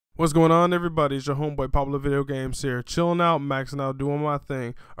What's going on, everybody? It's your homeboy Popular Video Games here, chilling out, maxing out, doing my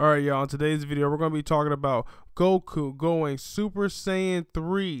thing. Alright, y'all, in today's video, we're going to be talking about Goku going Super Saiyan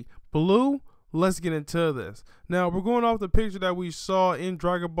 3 Blue. Let's get into this. Now, we're going off the picture that we saw in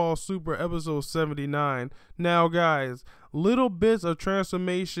Dragon Ball Super episode 79. Now, guys, little bits of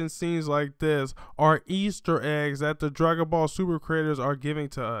transformation scenes like this are Easter eggs that the Dragon Ball Super creators are giving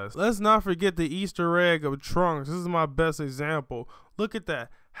to us. Let's not forget the Easter egg of Trunks. This is my best example. Look at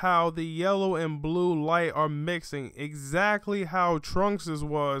that. How the yellow and blue light are mixing, exactly how Trunks'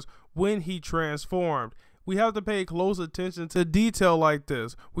 was when he transformed. We have to pay close attention to detail like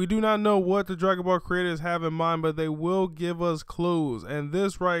this. We do not know what the Dragon Ball creators have in mind, but they will give us clues, and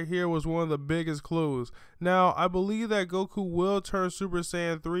this right here was one of the biggest clues. Now, I believe that Goku will turn Super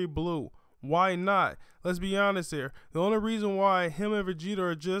Saiyan 3 blue. Why not? Let's be honest here. The only reason why him and Vegeta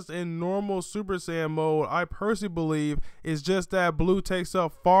are just in normal Super Saiyan mode, I personally believe, is just that blue takes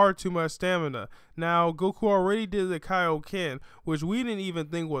up far too much stamina. Now, Goku already did the Kaioken, which we didn't even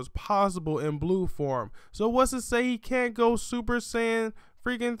think was possible in blue form. So what's to say he can't go Super Saiyan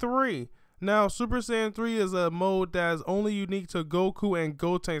freaking 3? Now, Super Saiyan 3 is a mode that's only unique to Goku and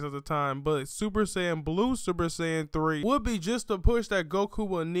Gotenks at the time, but Super Saiyan Blue Super Saiyan 3 would be just a push that Goku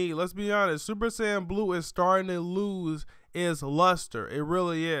will need. Let's be honest, Super Saiyan Blue is starting to lose its luster. It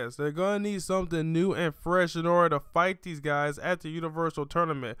really is. They're going to need something new and fresh in order to fight these guys at the Universal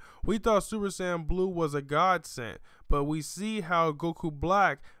Tournament. We thought Super Saiyan Blue was a godsend, but we see how Goku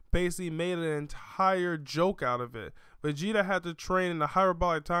Black basically made an entire joke out of it. Vegeta had to train in the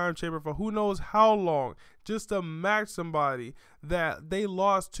hyperbolic time chamber for who knows how long just to match somebody that they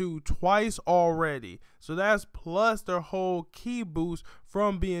lost to twice already. So that's plus their whole ki boost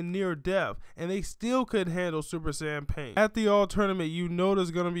from being near death, and they still could handle Super Saiyan pain. At the All Tournament, you know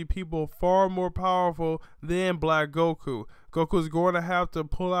there's going to be people far more powerful than Black Goku. Goku's going to have to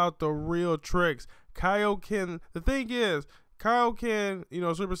pull out the real tricks. Kaioken, the thing is, Kaioken,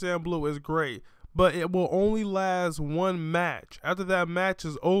 Super Saiyan Blue is great, but it will only last one match. After that match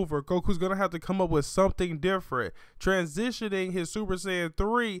is over, Goku's going to have to come up with something different. Transitioning his Super Saiyan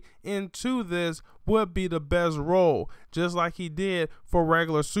 3 into this would be the best role, just like he did for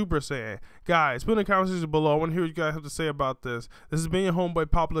regular Super Saiyan. Guys, put in the comment section below. I want to hear what you guys have to say about this. This has been your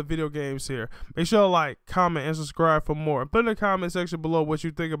homeboy Popular Video Games here. Make sure to like, comment, and subscribe for more. Put in the comment section below what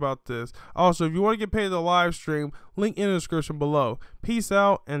you think about this. Also, if you want to get paid the live stream, link in the description below. Peace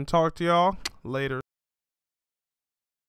out and talk to y'all later.